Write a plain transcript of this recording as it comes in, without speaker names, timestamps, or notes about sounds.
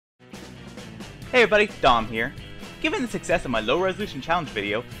Hey everybody, Dom here. Given the success of my low resolution challenge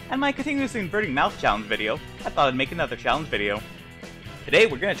video and my continuously inverting mouse challenge video, I thought I'd make another challenge video. Today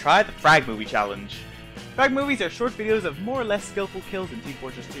we're going to try the Frag movie challenge. Frag movies are short videos of more or less skillful kills in Team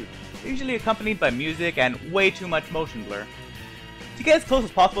Fortress 2, usually accompanied by music and way too much motion blur. To get as close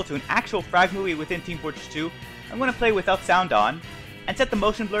as possible to an actual Frag movie within Team Fortress 2, I'm going to play without sound on, and set the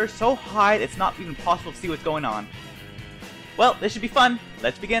motion blur so high that it's not even possible to see what's going on. Well, this should be fun.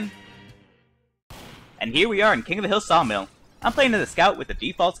 Let's begin. And here we are in King of the Hill Sawmill. I'm playing as a scout with the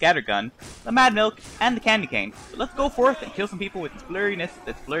default scatter gun, the Mad Milk, and the Candy Cane. So let's go forth and kill some people with this blurriness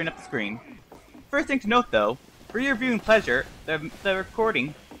that's blurring up the screen. First thing to note though, for your viewing pleasure, the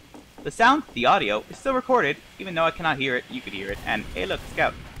recording, the sound, the audio, is still recorded, even though I cannot hear it, you could hear it. And hey look,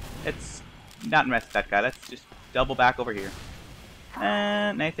 scout. Let's not mess with that guy, let's just double back over here.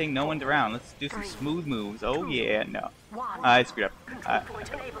 And anything, no one's around. Let's do some smooth moves. Oh yeah, no. I screwed up.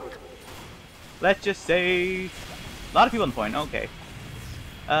 Let's just say a lot of people on the point. Okay.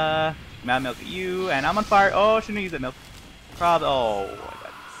 Mad Milk at you, and I'm on fire. Oh, shouldn't have used that milk. Probably. Oh, I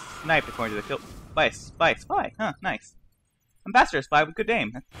got sniped according to the kill by a spy. Huh, nice. Ambassador spy with good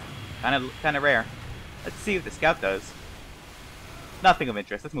aim. Kind of rare. Let's see what the scout does. Nothing of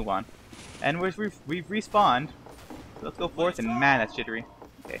interest. Let's move on. And we've respawned. So let's go forth, and man, that's jittery.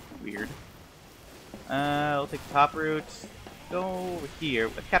 Okay, weird. We'll take the top route. Go over here.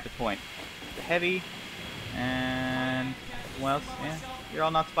 Let's cap the point. The heavy, and what else? Yeah, you're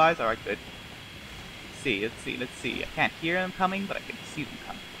all not spies. All right, good. Let's see. I can't hear them coming, but I can see them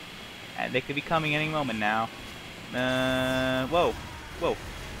coming, and they could be coming any moment now. Whoa.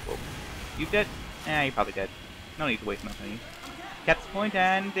 You dead? You're probably dead. No need to waste much on you. Cap the point,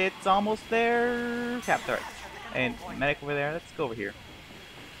 and it's almost there. Capped. All right. And medic over there. Let's go over here.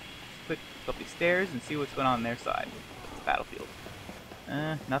 Quick, go up these stairs and see what's going on their side. It's battlefield.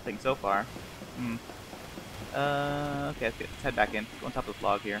 Nothing so far. Okay, let's head back in. Go on top of the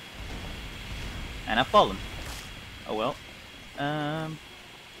log here. And I've fallen. Oh well.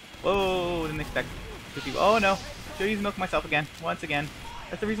 Whoa, didn't expect to see. Oh no. Should use milk myself again. Once again.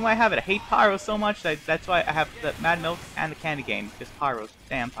 That's the reason why I have it. I hate pyros so much that's why I have the Mad Milk and the Candy Cane. Just pyros.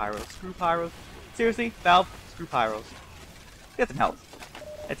 Damn pyros. Screw pyros. Seriously, Valve, screw pyros. Get some help.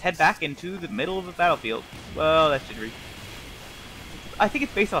 Let's head back into the middle of the battlefield. Well, that's jittery. I think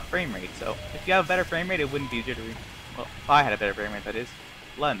it's based off frame rate, so if you have a better frame rate, it wouldn't be jittery. Well, if I had a better frame rate, that is.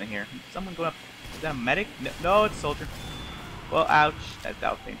 Blood in here. Someone going up. Is that a medic? No, it's a soldier. Well, ouch. That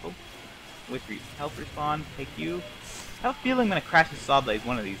was painful. With health respawn, take you. I have a feeling I'm going to crash the Saw Blaze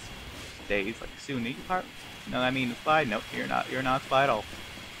one of these days, like soon. Are you part? No, I mean a spy? No, you're not a spy at all.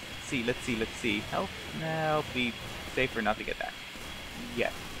 Let's see. Health? No, be safer not to get that.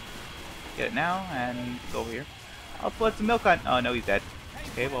 Yes. Get it now, and go over here. I'll put some milk on. Oh no, he's dead.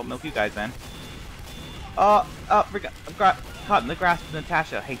 Okay, well, milk you guys then. I'm caught in the grasp of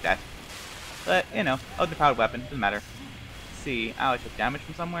Natasha. I hate that. But, you know, overpowered weapon. Doesn't matter. Let's see. Ow, I took damage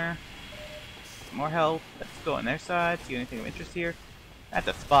from somewhere. Some more health. Let's go on their side. See anything of interest here. That's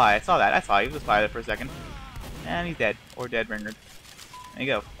a spy. I saw that. I saw he was a spy there for a second. And he's dead. Or dead ringered. There you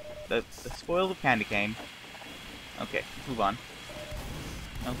go. The spoils of Candy Cane. Okay, let's move on.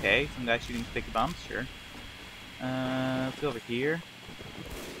 Okay, some guy shooting sticky bombs. Sure. Let's go over here.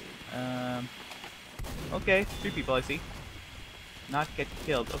 Okay, 3 people I see. Not get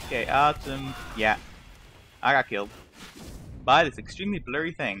killed. Okay, awesome. Yeah, I got killed by this extremely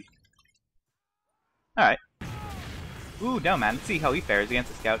blurry thing. Alright. Ooh, no man, let's see how he fares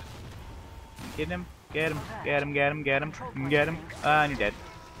against the scout. Get him. And you're dead.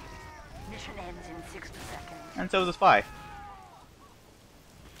 Mission ends in 60 seconds. And so is the spy.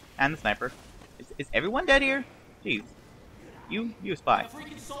 And the sniper. Is everyone dead here? Jeez. You a spy.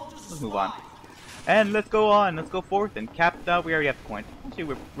 Let's move on. And let's go on. Let's go forth and cap. We already have the point.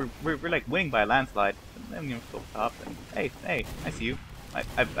 Actually, we're like winning by a landslide. I'm gonna go top. And hey, I see you.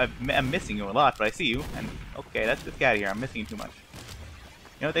 I'm missing you a lot, but I see you. And okay, let's get out of here. I'm missing you too much.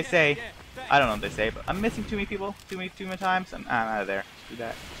 You know what they say? I don't know what they say, but I'm missing too many people. Too many times. I'm out of there.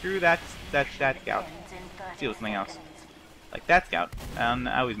 Screw that scout. Let's do something else. Like that scout.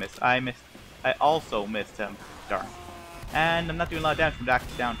 I always miss. I also missed him. Darn. And I'm not doing a lot of damage from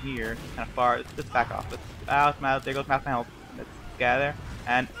down here. It's kind of far. Let's back off. There goes half my health. Let's get out of there.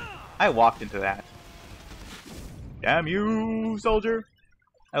 And I walked into that. Damn you, soldier!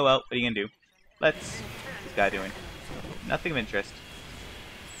 Oh well, what are you gonna do? What's this guy doing? Nothing of interest.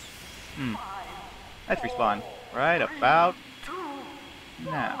 Let's respawn. Right about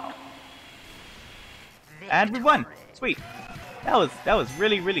now. And we won! Sweet. That was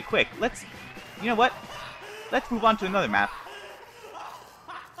really quick. You know what? Let's move on to another map.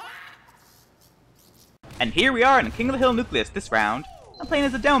 And here we are in the King of the Hill Nucleus this round. I'm playing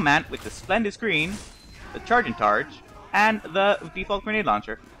as a demo man with the splendid screen, the charge and charge, and the default grenade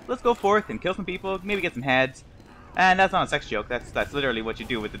launcher. Let's go forth and kill some people, maybe get some heads. And that's not a sex joke, that's literally what you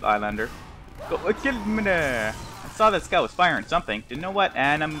do with the Islander. Go kill him there. I saw that scout was firing something, didn't know what,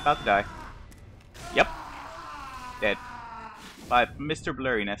 and I'm about to die. Yep. Dead. By Mr.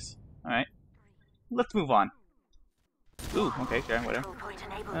 Blurriness. Alright. Let's move on. Ooh, okay, sure, whatever.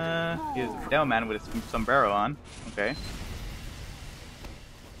 Here's a demo man with a sombrero on. Okay.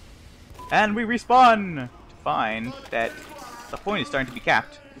 And we respawn to find that the point is starting to be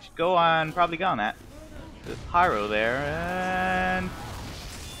capped. We should probably go on that. There's pyro there, and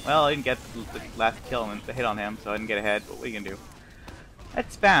well, I didn't get the last kill and the hit on him, so I didn't get ahead. But what are you gonna do?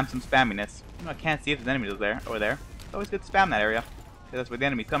 Let's spam some spamminess. I can't see if there's enemies over there. It's always good to spam that area, because that's where the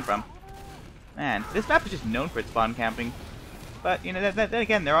enemies come from. Man, this map is just known for its spawn camping. But you know, then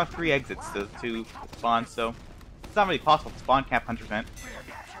again, there are 3 exits to spawn, so it's not really possible to spawn camp 100%.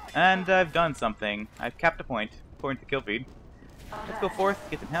 And I've done something. I've capped a point according to the kill feed. Let's go forth,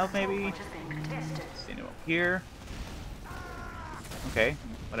 get some health maybe. See no up here. Okay,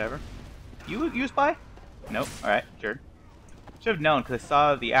 whatever. You spy? Nope. All right, sure. Should have known because I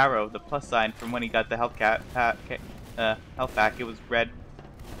saw the arrow, the plus sign from when he got the health health back. It was red.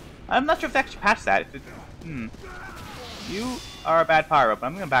 I'm not sure if they actually patched that. You are a bad pyro, but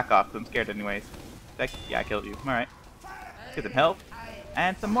I'm gonna back off because I'm scared anyways. Yeah, I killed you. All right. Get some health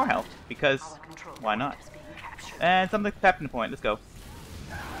and some more health because why not? And something tapped in the point. Let's go.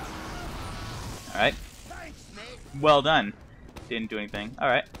 All right. Well done. Didn't do anything. All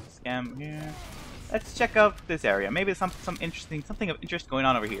right. Scam here. Let's check out this area. Maybe there's something of interest going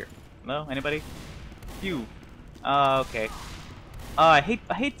on over here. Hello, anybody? You. Okay. I hate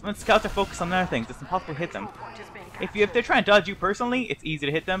when scouts are focused on other things. It's impossible to hit them. If they're trying to dodge you personally, it's easy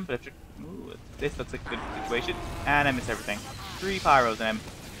to hit them. But ooh, this looks like a good situation. And I miss everything. 3 pyros and I'm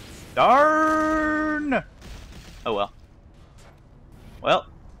darn. Oh well. Well,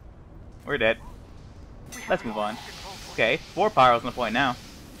 we're dead. Let's move on. Okay, 4 pyros on the point now.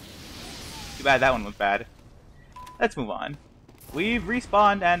 Too bad that one was bad. Let's move on. We've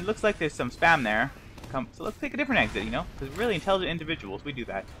respawned and looks like there's some spam there. So let's pick a different exit, you know? Because really intelligent individuals, we do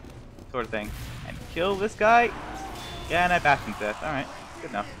that sort of thing. And kill this guy. Yeah, and I bashed him to death. Alright, good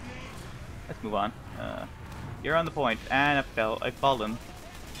enough. Let's move on. You're on the point, and I fallen.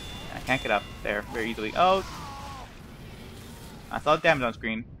 I can't get up there very easily. Oh! I saw the damage on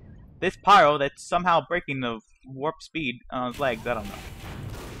screen. This pyro that's somehow breaking the warp speed on his legs, I don't know.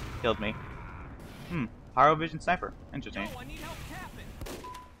 Killed me. Pyro vision sniper. Interesting.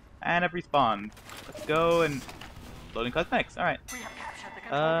 And I've respawned. Let's go and loading cosmetics. Alright.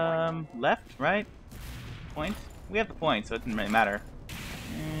 Left, right, point. We have the point, so it doesn't really matter.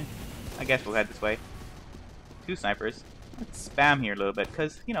 I guess we'll head this way. 2 snipers. Let's spam here a little bit,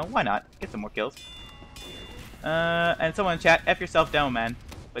 because, you know, why not? Get some more kills. And someone in chat, F yourself down, man.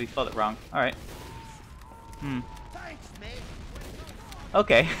 But he spelled it wrong. Alright.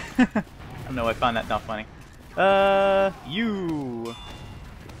 Okay. I don't know, I found that not funny. You.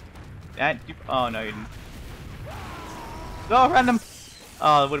 Oh, no, you didn't. Go, random!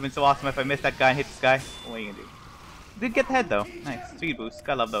 Oh, it would have been so awesome if I missed that guy and hit this guy. What are you gonna do? Did get the head, though. Nice. Speed boost.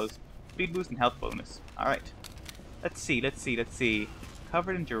 Gotta love those. Speed boost and health bonus. Alright. Let's see.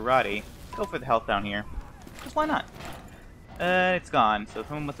 Covered in Girardi. Go for the health down here. Just why not? It's gone, so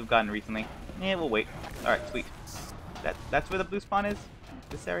someone must have gotten it recently. Yeah, we'll wait. Alright, sweet. That's where the blue spawn is?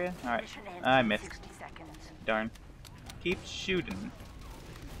 This area? Alright. I missed. Darn. Keep shooting.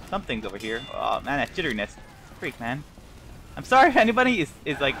 Something's over here. Oh man, that jitteriness. Freak, man. I'm sorry if anybody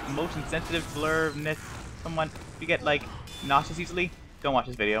is like motion sensitive, blurriness. Someone, if you get like nauseous easily, don't watch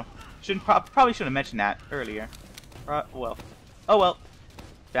this video. Probably shouldn't have mentioned that earlier. Well. Oh well.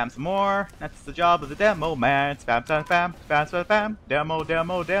 Spam some more. That's the job of the demo man. Spam, spam, spam, spam, spam,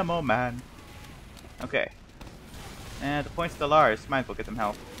 spam. Demo man. Okay. And the point's still ours. Might as well get some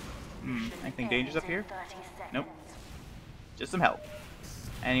health. Anything dangerous up here? Nope. Just some health.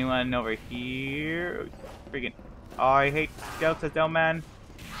 Anyone over here? Freaking. Oh, I hate scouts as down man.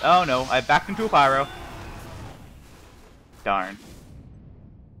 Oh no, I backed into a pyro. Darn.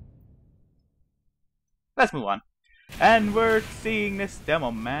 Let's move on. And we're seeing this demo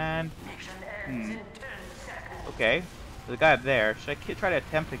man. Okay. There's a guy up there. Should I try to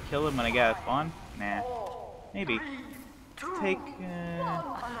attempt to kill him when I get out of spawn? Nah. Maybe. Take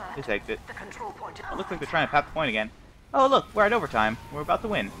this exit. Oh, looks like they're trying to tap the point again. Oh look, we're at overtime. We're about to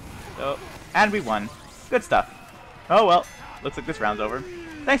win. So, and we won. Good stuff. Oh well. Looks like this round's over.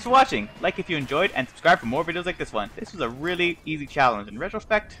 Thanks for watching. Like if you enjoyed, and subscribe for more videos like this one. This was a really easy challenge. In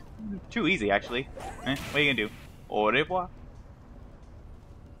retrospect, too easy actually. What are you gonna do? Au revoir.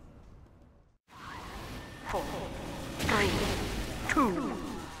 4, 3, 2,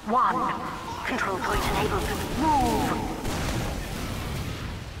 1. Control point enabled. Move!